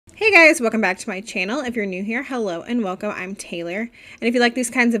Hey guys, welcome back to my channel. If you're new here, hello and welcome. I'm Taylor. And if you like these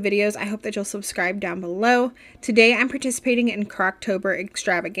kinds of videos, I hope that you'll subscribe down below. Today I'm participating in Crocktober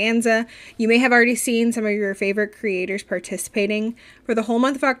extravaganza. You may have already seen some of your favorite creators participating. For the whole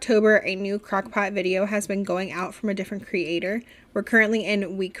month of October, a new crockpot video has been going out from a different creator. We're currently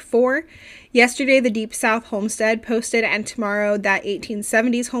in week 4. Yesterday, the Deep South Homestead posted, and tomorrow that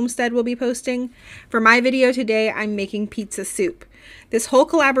 1870s Homestead will be posting. For my video today, I'm making pizza soup. This whole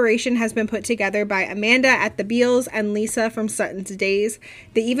collaboration has been put together by Amanda at the Beals and Lisa from Sutton's Days.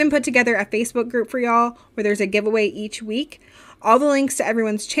 They even put together a Facebook group for y'all where there's a giveaway each week. All the links to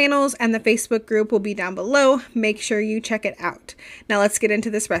everyone's channels and the Facebook group will be down below. Make sure you check it out. Now let's get into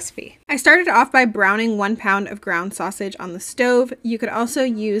this recipe. I started off by browning 1 pound of ground sausage on the stove. You could also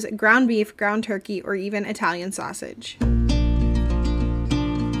use ground beef, ground turkey, or even Italian sausage.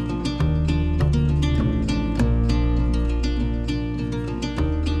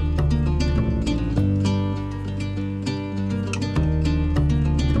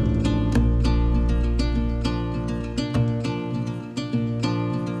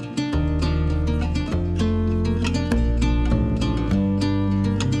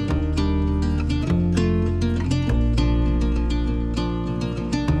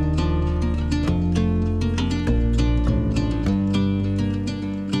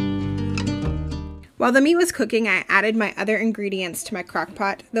 While the meat was cooking, I added my other ingredients to my crock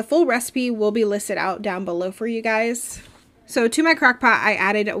pot. The full recipe will be listed out down below for you guys. So to my crock pot, I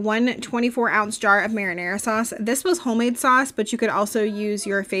added 1 24-ounce jar of marinara sauce. This was homemade sauce, but you could also use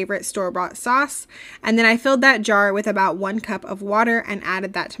your favorite store-bought sauce. And then I filled that jar with about 1 cup of water and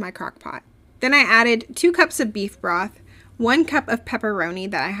added that to my crock pot. Then I added 2 cups of beef broth, 1 cup of pepperoni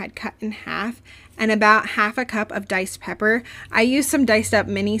that I had cut in half, and about half a cup of diced pepper. I used some diced up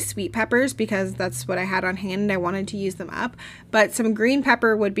mini sweet peppers because that's what I had on hand and I wanted to use them up, but some green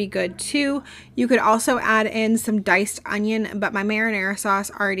pepper would be good too. You could also add in some diced onion, but my marinara sauce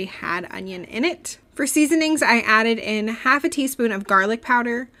already had onion in it. For seasonings, I added in half a teaspoon of garlic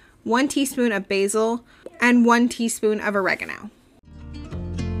powder, 1 teaspoon of basil, and 1 teaspoon of oregano.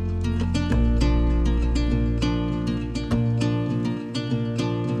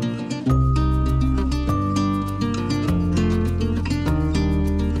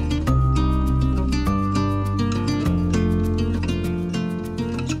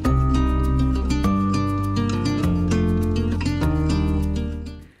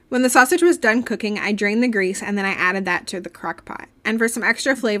 When the sausage was done cooking, I drained the grease and then I added that to the crock pot. And for some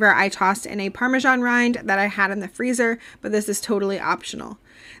extra flavor, I tossed in a Parmesan rind that I had in the freezer, but this is totally optional.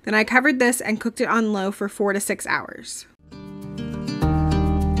 Then I covered this and cooked it on low for 4 to 6 hours.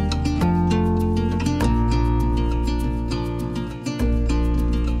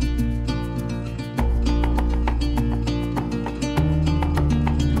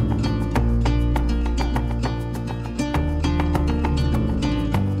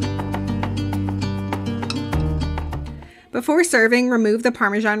 Before serving, remove the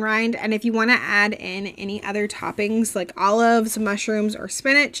Parmesan rind, and if you want to add in any other toppings like olives, mushrooms, or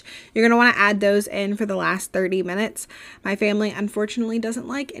spinach, you're going to want to add those in for the last 30 minutes. My family unfortunately doesn't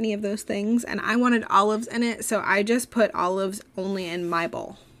like any of those things, and I wanted olives in it, so I just put olives only in my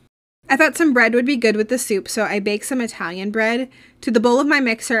bowl. I thought some bread would be good with the soup, so I baked some Italian bread. To the bowl of my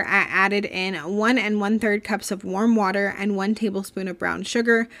mixer, I added in 1 1/3 cups of warm water and 1 tablespoon of brown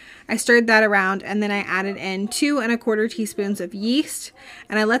sugar. I stirred that around, and then I added in 2 1/4 teaspoons of yeast,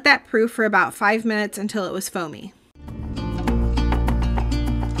 and I let that proof for about 5 minutes until it was foamy.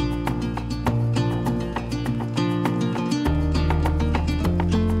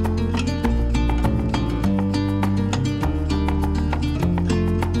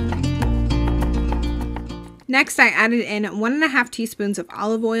 Next, I added in 1 1/2 teaspoons of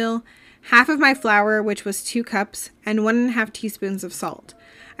olive oil, half of my flour, which was 2 cups, and 1 1/2 teaspoons of salt.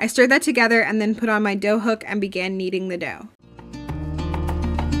 I stirred that together and then put on my dough hook and began kneading the dough.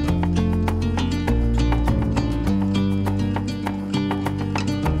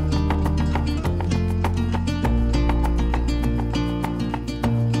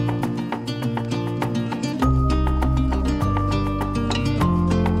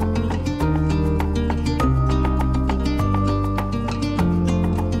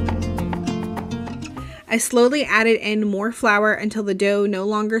 I slowly added in more flour until the dough no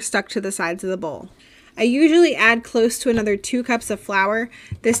longer stuck to the sides of the bowl. I usually add close to another 2 cups of flour.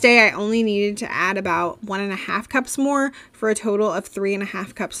 This day I only needed to add about 1 1/2 cups more for a total of 3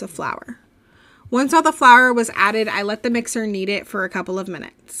 1/2 cups of flour. Once all the flour was added, I let the mixer knead it for a couple of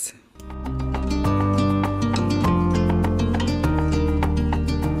minutes.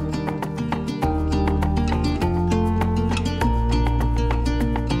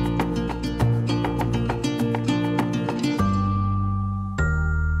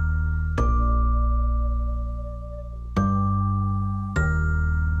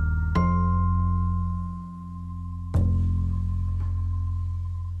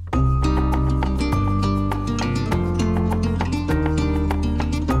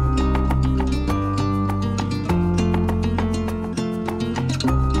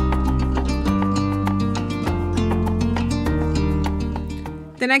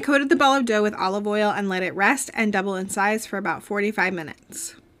 Then I coated the ball of dough with olive oil and let it rest and double in size for about 45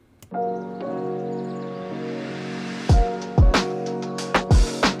 minutes.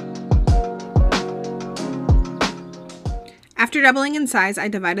 After doubling in size, I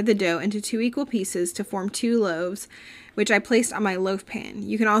divided the dough into 2 equal pieces to form 2 loaves, which I placed on my loaf pan.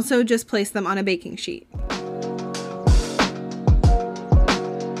 You can also just place them on a baking sheet.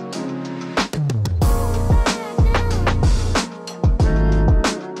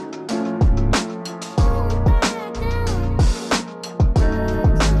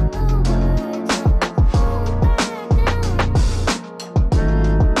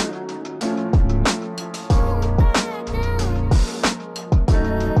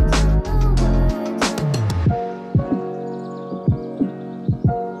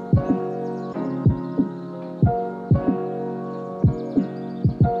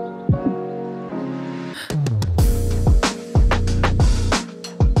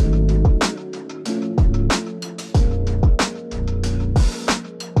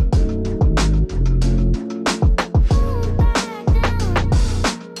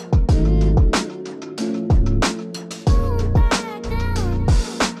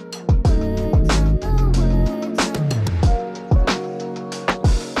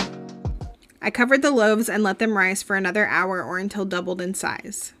 I covered the loaves and let them rise for another hour or until doubled in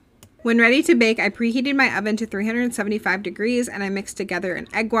size. When ready to bake, I preheated my oven to 375 degrees and I mixed together an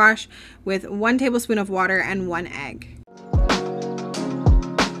egg wash with 1 tablespoon of water and 1 egg.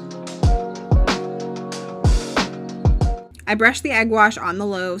 I brushed the egg wash on the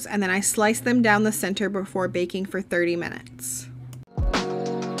loaves and then I sliced them down the center before baking for 30 minutes.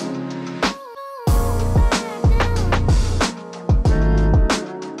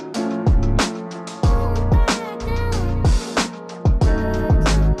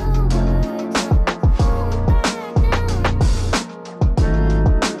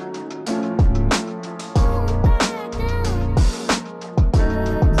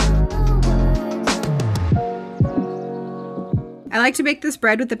 I like to bake this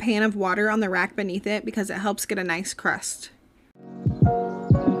bread with a pan of water on the rack beneath it because it helps get a nice crust.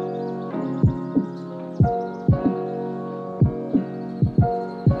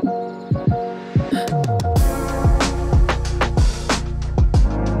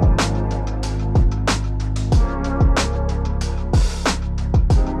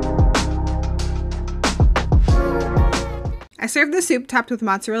 I served the soup topped with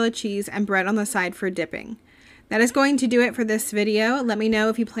mozzarella cheese and bread on the side for dipping. That is going to do it for this video. Let me know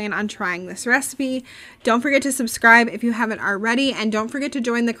if you plan on trying this recipe. Don't forget to subscribe if you haven't already, and don't forget to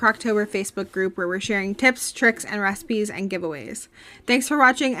join the Crocktober Facebook group where we're sharing tips, tricks, and recipes and giveaways. Thanks for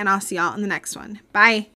watching, and I'll see y'all in the next one. Bye!